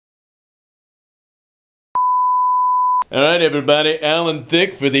Alright everybody, Alan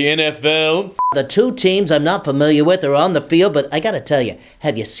Thicke for the NFL. The two teams I'm not familiar with are on the field, but I gotta tell you,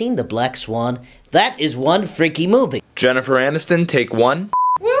 have you seen The Black Swan? That is one freaky movie. Jennifer Aniston, take one.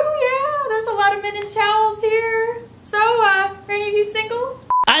 Woo, yeah, there's a lot of men in towels here. So, are any of you single?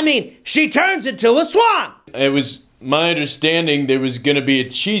 I mean, she turns into a swan! It was my understanding there was gonna be a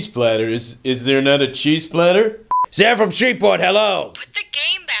cheese platter. Is there not a cheese platter? Sarah from Shreveport, hello. Put the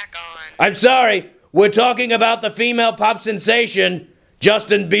game back on. I'm sorry, we're talking about the female pop sensation,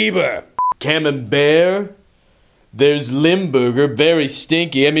 Justin Bieber. Camembert? There's Limburger, very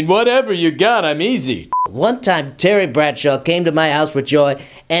stinky. I mean, whatever you got, I'm easy. One time, Terry Bradshaw came to my house with Joy,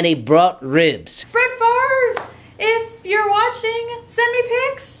 and he brought ribs. Brett Favre, if you're watching, send me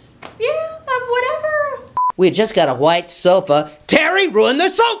pics. Yeah, of whatever. We just got a white sofa. Terry ruined the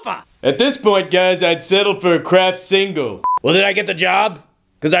sofa! At this point, guys, I'd settle for a craft single. Well, did I get the job?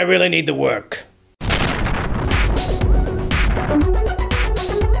 Because I really need the work.